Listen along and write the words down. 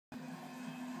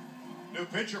New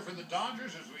pitcher for the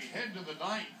Dodgers as we head to the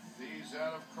ninth. He's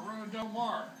out of Corona Del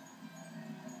Mar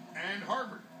and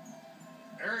Harvard.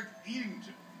 Eric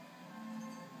Eatington.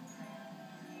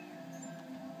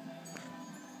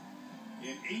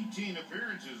 In 18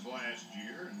 appearances last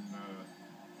year in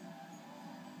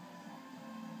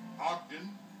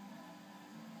Ogden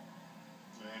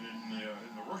and in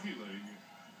the rookie league,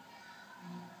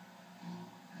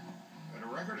 had a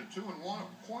record of 2-1, a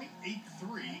 .83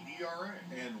 ERA,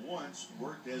 and once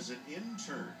worked as an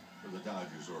intern for the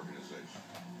Dodgers organization.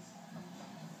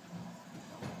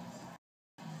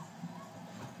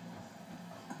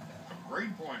 A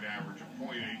grade point average of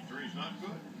 .83 is not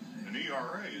good. An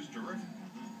ERA is terrific.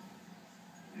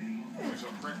 So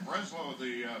Craig Breslow,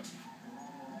 the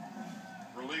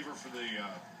reliever for the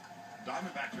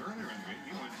Diamondbacks earlier in the game,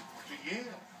 he went to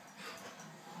Yale.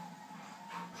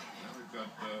 Now we've got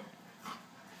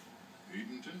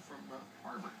Eatington from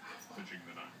Harvard pitching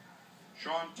tonight.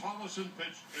 Sean Tollison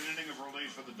pitched an inning of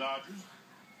relief for the Dodgers.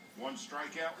 1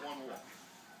 strikeout, 1 walk.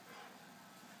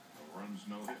 No runs,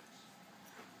 no hits.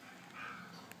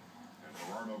 And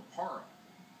Gerardo Parra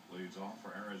leads off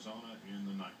for Arizona in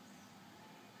the ninth.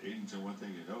 Eatington, one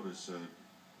thing you notice, a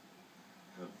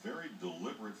very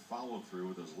deliberate follow-through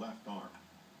with his left arm.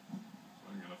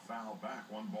 So I'm going to foul back,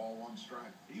 1 ball, 1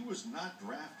 strike. He was not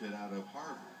drafted out of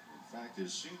Harvard. In fact,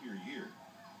 his senior year,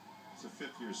 he's a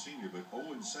fifth-year senior, but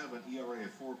 0-7 ERA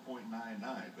of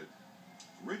 4.99. But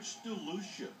Rich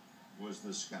DeLucia was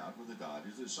the scout with the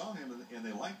Dodgers. They saw him, and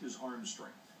they liked his arm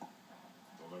strength.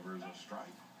 Delivers a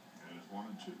strike, and it's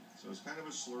 1-2. So it's kind of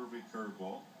a slurvy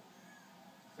curveball.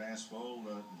 Fastball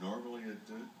normally at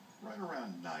right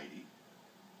around 90.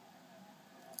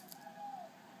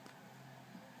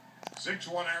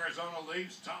 6-1 Arizona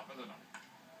leads, top of the ninth.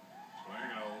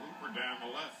 Swinging a looper down the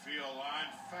left field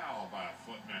line, foul by 1.5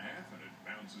 feet, and it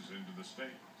bounces into the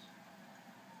stands.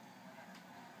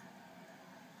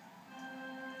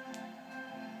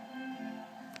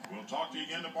 We'll talk to you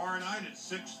again tomorrow night at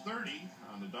 6:30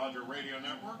 on the Dodger Radio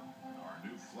Network. Our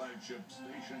new flagship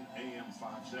station, AM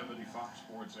 570 Fox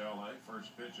Sports LA.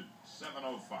 First pitch at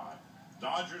 7:05.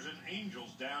 Dodgers and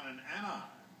Angels down in Anaheim.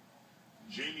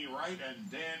 Jamie Wright and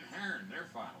Dan Herron, their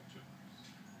final two.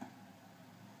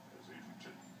 As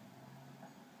Eatington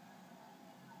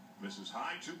misses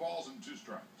high, 2 balls and 2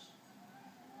 strikes.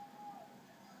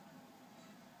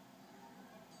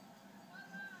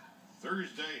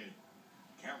 Thursday, it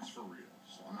counts for real.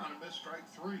 Swung on a missed, strike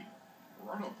 3.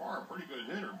 Gerardo Parra, pretty good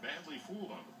hitter, badly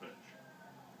fooled on the pitch.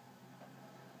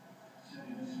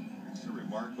 It's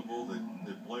remarkable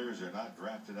that players are not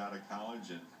drafted out of college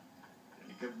and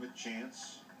you give them a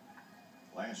chance.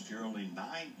 Last year, only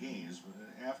 9 games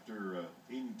after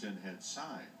Eatington had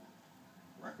signed.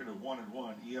 Record of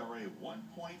 1-1, ERA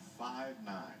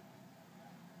 1.59.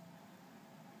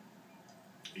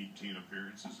 18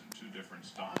 appearances in 2 different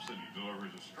stops, and he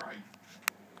delivers a strike.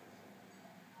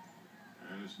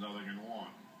 And it's 0-1.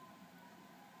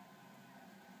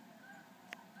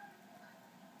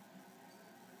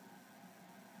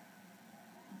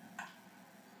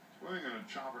 Swing on a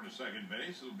chopper to second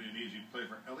base. It'll be an easy play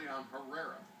for Elian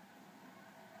Herrera.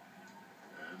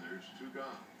 And there's 2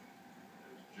 gone.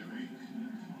 There's Jimmy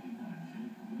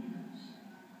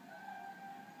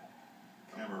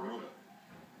Camarota.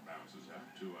 Bounces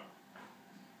out, 2 out.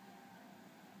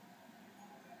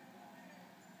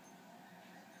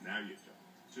 Now you tell.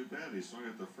 Too bad he swung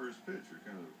at the first pitch. You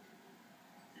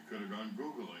could have gone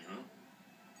Googling, huh?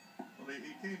 Well,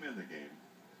 he came in the game.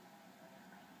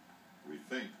 We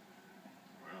think.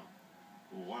 Well,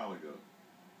 a little while ago.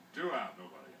 2 out,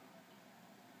 nobody out.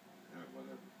 Yeah,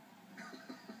 whatever.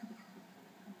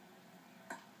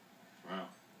 Well,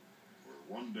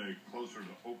 we're 1 day closer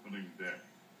to opening day.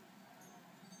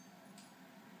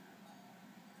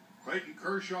 Clayton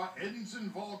Kershaw,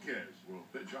 Edinson Volquez will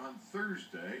pitch on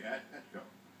Thursday at Petco.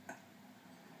 And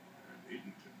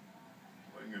Eatington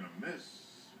swing and a miss.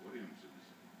 Williamson's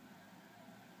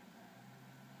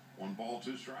 1 ball,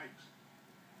 2 strikes.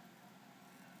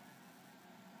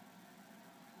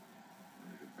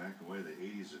 They could pack away the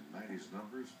 80s and 90s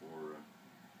numbers for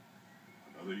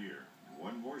another year.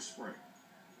 1 more spring.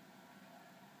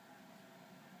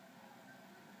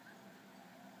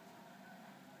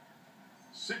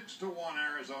 Six to 1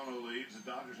 Arizona leads. The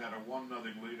Dodgers had a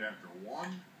 1-0 lead after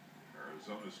 1.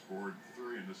 Arizona scored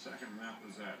 3 in the second, and that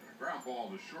was that. A ground ball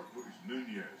to short. Luis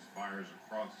Nunez fires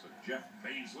across to Jeff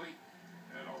Paisley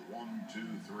and a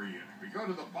 1-2-3 inning. We go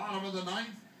to the bottom of the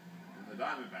ninth, and the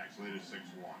Diamondbacks lead at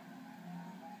 6-1.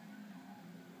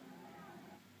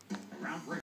 Groundbreaking.